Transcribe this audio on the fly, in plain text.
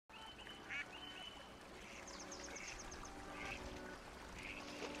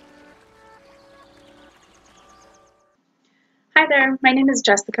Hi there, my name is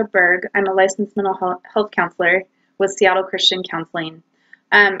Jessica Berg. I'm a licensed mental health counselor with Seattle Christian Counseling.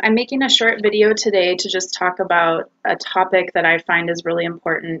 I'm making a short video today to just talk about a topic that I find is really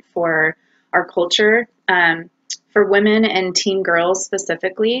important for our culture, for women and teen girls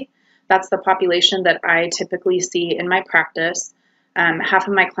specifically. That's the population that I typically see in my practice. Half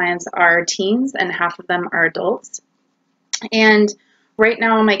of my clients are teens and half of them are adults. And right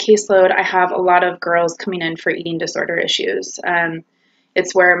now on my caseload, I have a lot of girls coming in for eating disorder issues.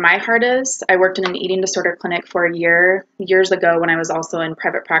 It's where my heart is. I worked in an eating disorder clinic for a year, years ago when I was also in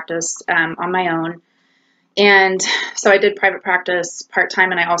private practice on my own. And so I did private practice part-time,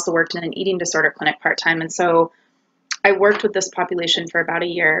 and I also worked in an eating disorder clinic part-time. And so I worked with this population for about a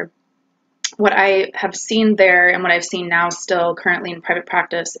year. What I have seen there and what I've seen now still currently in private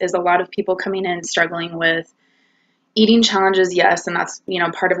practice is a lot of people coming in struggling with eating challenges, yes, and that's,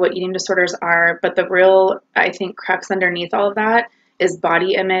 part of what eating disorders are, but the real, I think, crux underneath all of that is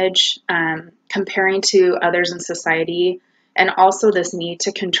body image, comparing to others in society, and also this need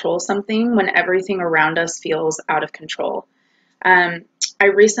to control something when everything around us feels out of control. I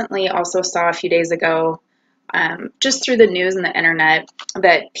recently also saw a few days ago, just through the news and the internet,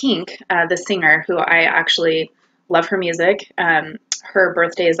 that Pink, the singer, who I actually love her music, her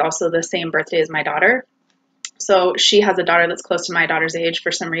birthday is also the same birthday as my daughter. So she has a daughter that's close to my daughter's age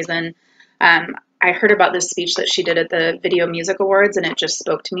for some reason. I heard about this speech that she did at the Video Music Awards, and it just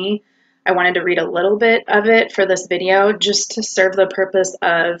spoke to me. I wanted to read a little bit of it for this video just to serve the purpose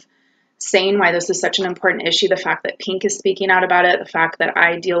of saying why this is such an important issue, the fact that Pink is speaking out about it, the fact that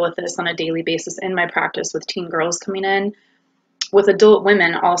I deal with this on a daily basis in my practice with teen girls coming in, with adult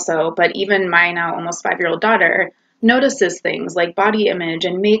women also, but even my now almost 5-year-old daughter notices things like body image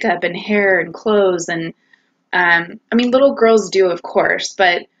and makeup and hair and clothes and little girls do, of course,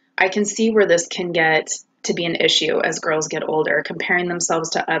 but I can see where this can get to be an issue as girls get older, comparing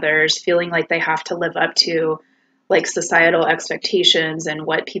themselves to others, feeling like they have to live up to like societal expectations and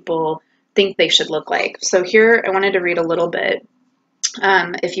what people think they should look like. So here I wanted to read a little bit,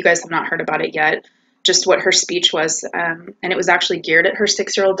 if you guys have not heard about it yet, just what her speech was. And it was actually geared at her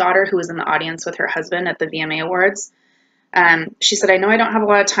 6-year-old daughter who was in the audience with her husband at the VMA Awards. She said, I know I don't have a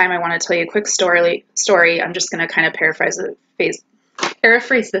lot of time. I want to tell you a quick story. I'm just going to kind of paraphrase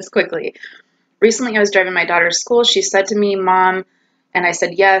this quickly. Recently, I was driving my daughter to school. She said to me, Mom, and I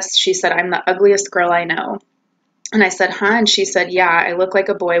said, yes. She said, I'm the ugliest girl I know. And I said, huh? And she said, yeah, I look like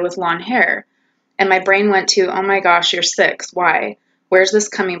a boy with long hair. And my brain went to, oh my gosh, you're 6. Why? Where's this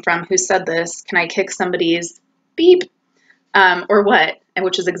coming from? Who said this? Can I kick somebody's beep? Or what? And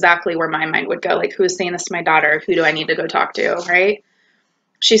which is exactly where my mind would go. Like, who is saying this to my daughter? Who do I need to go talk to, right?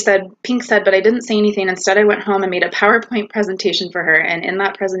 Pink said, but I didn't say anything. Instead, I went home and made a PowerPoint presentation for her. And in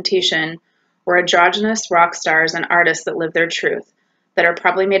that presentation were androgynous rock stars and artists that live their truth, that are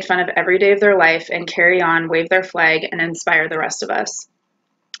probably made fun of every day of their life and carry on, wave their flag, and inspire the rest of us.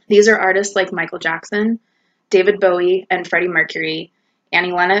 These are artists like Michael Jackson, David Bowie, and Freddie Mercury,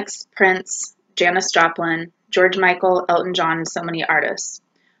 Annie Lennox, Prince, Janis Joplin, George Michael, Elton John, and so many artists.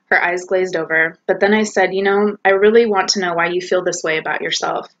 Her eyes glazed over, but then I said, I really want to know why you feel this way about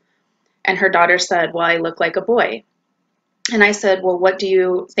yourself. And her daughter said, well, I look like a boy. And I said, well, what do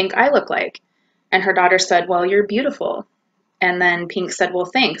you think I look like? And her daughter said, well, you're beautiful. And then Pink said, well,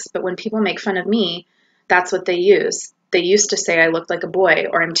 thanks, but when people make fun of me, that's what they use. They used to say I look like a boy,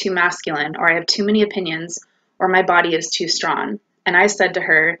 or I'm too masculine, or I have too many opinions, or my body is too strong. And I said to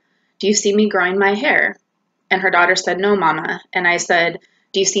her, do you see me growing my hair? And her daughter said, no, Mama. And I said,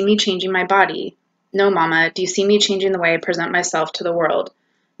 do you see me changing my body? No, Mama. Do you see me changing the way I present myself to the world?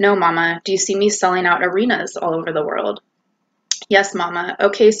 No, Mama. Do you see me selling out arenas all over the world? Yes, Mama.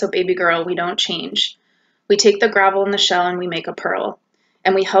 Okay, so baby girl, we don't change. We take the gravel and the shell and we make a pearl.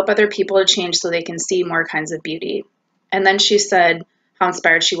 And we help other people to change so they can see more kinds of beauty. And then she said how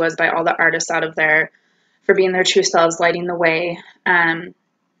inspired she was by all the artists out of there for being their true selves, lighting the way.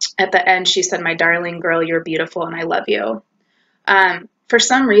 At the end, she said, my darling girl, you're beautiful and I love you. For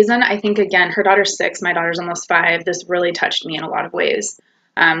some reason, I think, again, her daughter's 6, my daughter's almost 5. This really touched me in a lot of ways.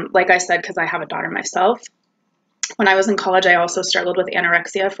 Like I said, because I have a daughter myself. When I was in college, I also struggled with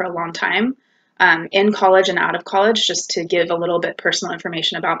anorexia for a long time, in college and out of college, just to give a little bit personal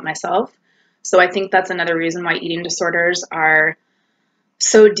information about myself. So I think that's another reason why eating disorders are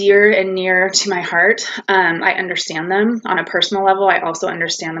so dear and near to my heart. I understand them on a personal level. I also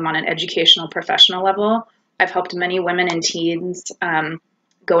understand them on an educational, professional level. I've helped many women and teens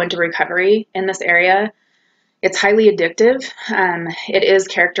go into recovery in this area. It's highly addictive. It is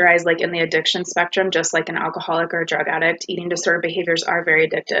characterized like in the addiction spectrum, just like an alcoholic or a drug addict. Eating disorder behaviors are very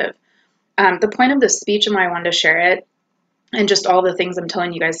addictive. The point of this speech and why I wanted to share it and just all the things I'm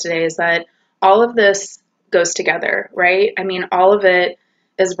telling you guys today is that all of this goes together, right? I mean, all of it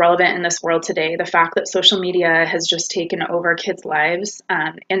is relevant in this world today. The fact that social media has just taken over kids' lives,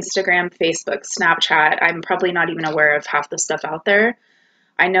 Instagram, Facebook, Snapchat, I'm probably not even aware of half the stuff out there.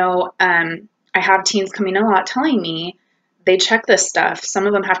 I know I have teens coming a lot telling me they check this stuff. Some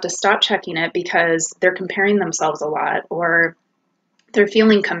of them have to stop checking it because they're comparing themselves a lot, or they're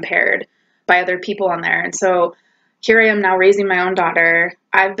feeling compared by other people on there. And so here I am now raising my own daughter.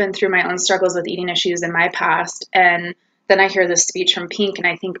 I've been through my own struggles with eating issues in my past. And then I hear this speech from Pink and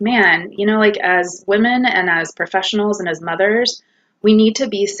I think, man, you know, like as women and as professionals and as mothers, we need to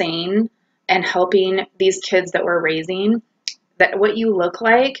be sane and helping these kids that we're raising, that what you look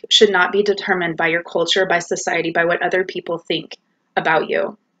like should not be determined by your culture, by society, by what other people think about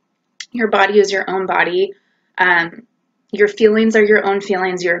you. Your body is your own body. Your feelings are your own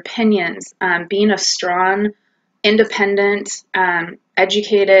feelings, your opinions. Being a strong, independent,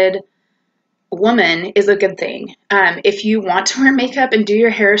 educated woman is a good thing. If you want to wear makeup and do your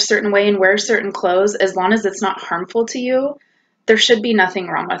hair a certain way and wear certain clothes, as long as it's not harmful to you, there should be nothing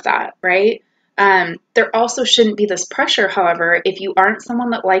wrong with that, right? There also shouldn't be this pressure, however, if you aren't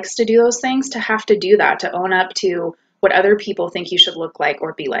someone that likes to do those things, to have to do that, to own up to what other people think you should look like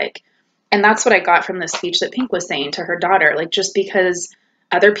or be like. And that's what I got from the speech that Pink was saying to her daughter. Like, just because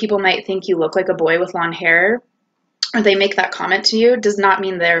other people might think you look like a boy with long hair, or they make that comment to you, does not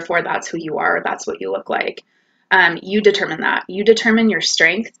mean therefore that's who you are, or that's what you look like. You determine that. You determine your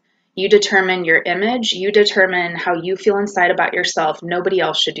strength. You determine your image. You determine how you feel inside about yourself. Nobody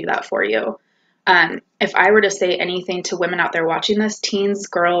else should do that for you. If I were to say anything to women out there watching this, teens,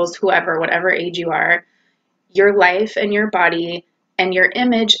 girls, whoever, whatever age you are, your life and your body and your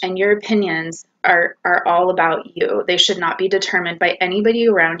image and your opinions are all about you. They should not be determined by anybody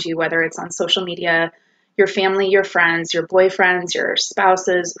around you, whether it's on social media, your family, your friends, your boyfriends, your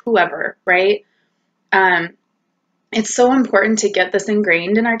spouses, whoever, right? It's so important to get this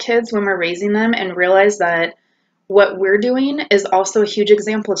ingrained in our kids when we're raising them and realize that what we're doing is also a huge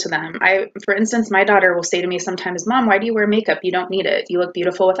example to them. For instance, my daughter will say to me sometimes, Mom, why do you wear makeup? You don't need it. You look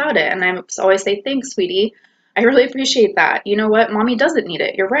beautiful without it. And I always say, thanks, sweetie. I really appreciate that. You know what? Mommy doesn't need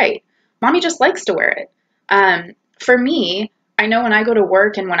it. You're right. Mommy just likes to wear it. For me, I know when I go to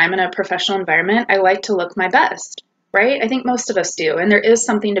work and when I'm in a professional environment, I like to look my best, right? I think most of us do. And there is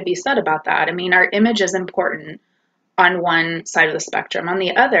something to be said about that. I mean, our image is important on one side of the spectrum. On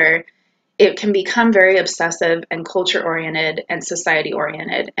the other, it can become very obsessive and culture oriented and society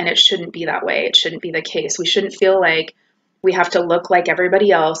oriented, and it shouldn't be that way. It shouldn't be the case. We shouldn't feel like we have to look like everybody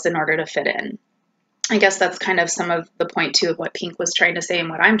else in order to fit in. I guess that's kind of some of the point too of what Pink was trying to say,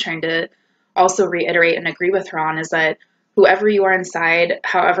 and what I'm trying to also reiterate and agree with her on is that whoever you are inside,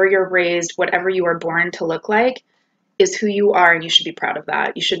 however you're raised, whatever you are born to look like is who you are, and you should be proud of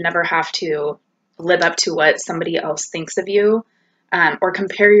that. You should never have to live up to what somebody else thinks of you, or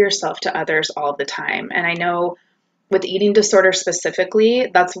compare yourself to others all the time. And I know with eating disorder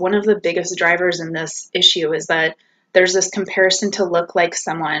specifically, that's one of the biggest drivers in this issue, is that there's this comparison to look like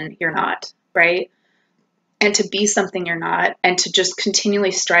someone you're not, right? And to be something you're not, and to just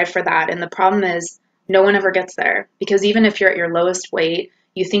continually strive for that. And the problem is no one ever gets there, because even if you're at your lowest weight,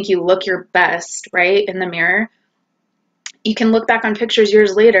 you think you look your best, right, in the mirror, you can look back on pictures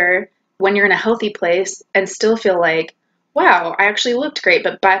years later when you're in a healthy place and still feel like, wow, I actually looked great,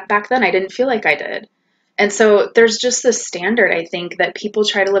 but back then I didn't feel like I did. And so there's just this standard, I think, that people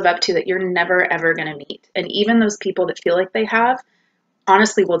try to live up to that you're never, ever going to meet. And even those people that feel like they have,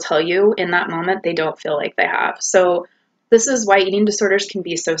 honestly will tell you in that moment they don't feel like they have. So this is why eating disorders can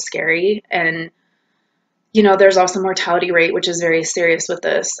be so scary. And, you know, there's also mortality rate, which is very serious with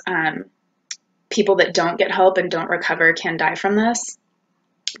this. People that don't get help and don't recover can die from this,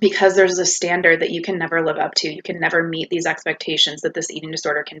 because there's a standard that you can never live up to. You can never meet these expectations that this eating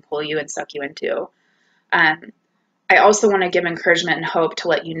disorder can pull you and suck you into. I also want to give encouragement and hope to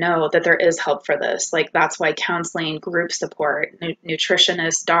let you know that there is help for this. Like, that's why counseling, group support,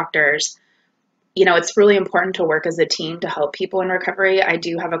 nutritionists, doctors, you know, it's really important to work as a team to help people in recovery. I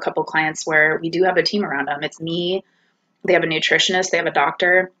do have a couple clients where we do have a team around them. It's me, they have a nutritionist, they have a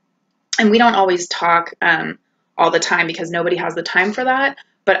doctor, and we don't always talk all the time because nobody has the time for that.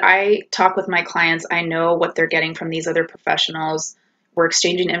 But I talk with my clients. I know what they're getting from these other professionals. We're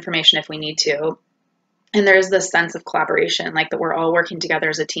exchanging information if we need to. And there's this sense of collaboration, like that we're all working together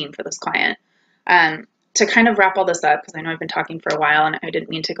as a team for this client. To kind of wrap all this up, because I know I've been talking for a while and I didn't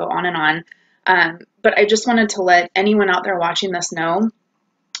mean to go on and on, but I just wanted to let anyone out there watching this know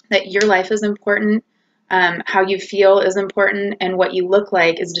that your life is important, how you feel is important, and what you look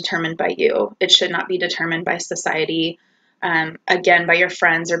like is determined by you. It should not be determined by society. again, by your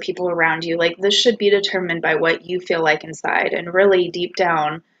friends or people around you. Like, this should be determined by what you feel like inside. And really, deep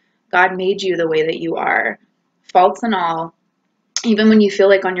down, God made you the way that you are, faults and all. Even when you feel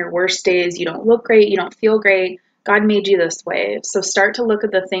like on your worst days, you don't look great, you don't feel great, God made you this way. So start to look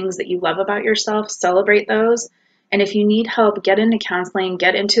at the things that you love about yourself, celebrate those. And if you need help, get into counseling,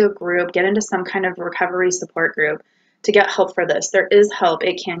 get into a group, get into some kind of recovery support group to get help for this. There is help,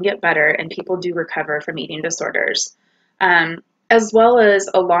 it can get better, and people do recover from eating disorders. As well as,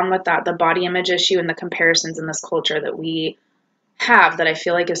 along with that, the body image issue and the comparisons in this culture that we have that I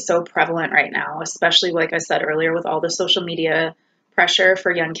feel like is so prevalent right now, especially like I said earlier, with all the social media pressure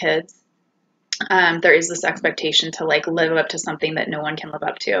for young kids. There is this expectation to like live up to something that no one can live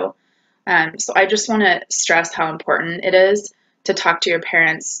up to. So I just want to stress how important it is to talk to your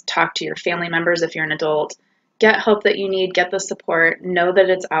parents, talk to your family members if you're an adult, get help that you need, get the support, know that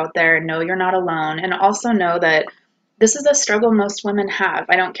it's out there, know you're not alone, and also know that this is a struggle most women have.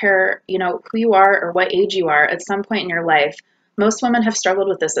 I don't care, who you are or what age you are, at some point in your life, most women have struggled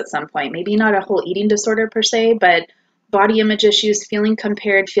with this at some point. Maybe not a whole eating disorder per se, but body image issues, feeling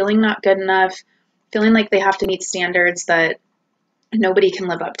compared, feeling not good enough, feeling like they have to meet standards that nobody can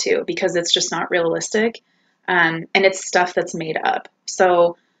live up to because it's just not realistic. And it's stuff that's made up.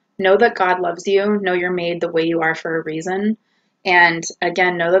 So know that God loves you, know you're made the way you are for a reason. And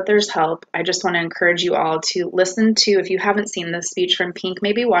again, know that there's help. I just want to encourage you all to listen to, if you haven't seen this speech from Pink,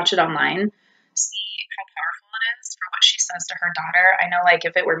 maybe watch it online. See how powerful it is for what she says to her daughter. I know, like,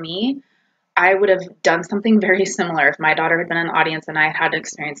 if it were me, I would have done something very similar if my daughter had been in the audience and I had had an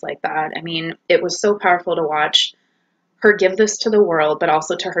experience like that. I mean, it was so powerful to watch her give this to the world, but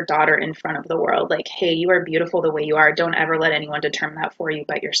also to her daughter in front of the world. Like, hey, you are beautiful the way you are. Don't ever let anyone determine that for you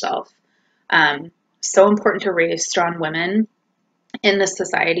but yourself. So important to raise strong women in this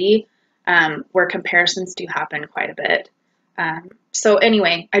society where comparisons do happen quite a bit. So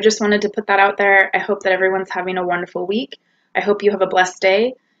anyway, I just wanted to put that out there. I hope that everyone's having a wonderful week. I hope you have a blessed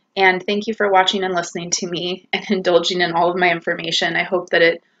day. And thank you for watching and listening to me and indulging in all of my information. I hope that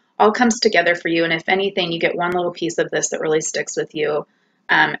it all comes together for you. And if anything, you get one little piece of this that really sticks with you.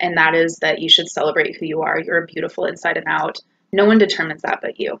 And that is that you should celebrate who you are. You're beautiful inside and out. No one determines that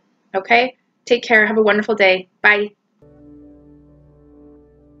but you. Okay? Take care. Have a wonderful day. Bye.